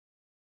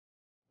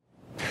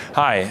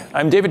Hi,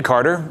 I'm David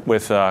Kotter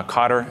with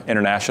Kotter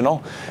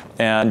International,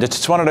 and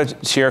just wanted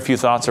to share a few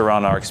thoughts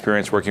around our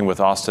experience working with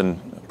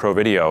Austin Pro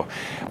Video.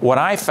 What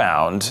I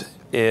found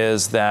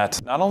is that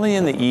not only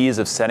in the ease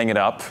of setting it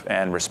up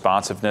and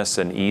responsiveness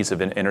and ease of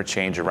an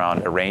interchange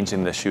around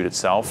arranging the shoot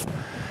itself,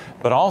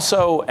 but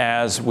also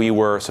as we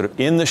were sort of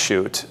in the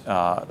shoot,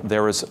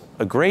 there was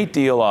a great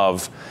deal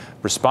of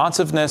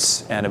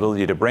responsiveness and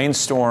ability to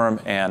brainstorm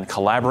and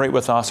collaborate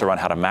with us around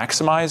how to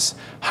maximize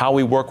how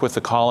we work with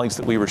the colleagues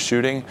that we were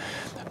shooting,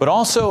 but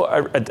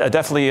also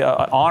definitely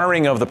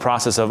honoring of the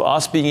process of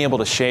us being able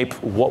to shape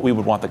what we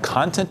would want the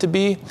content to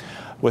be,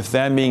 with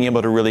them being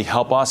able to really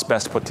help us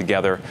best put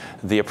together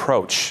the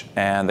approach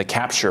and the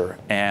capture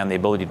and the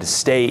ability to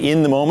stay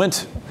in the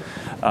moment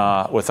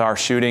with our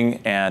shooting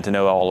and to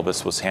know all of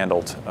this was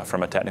handled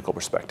from a technical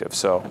perspective.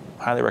 So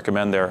highly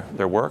recommend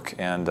their work,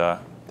 and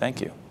thank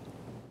you.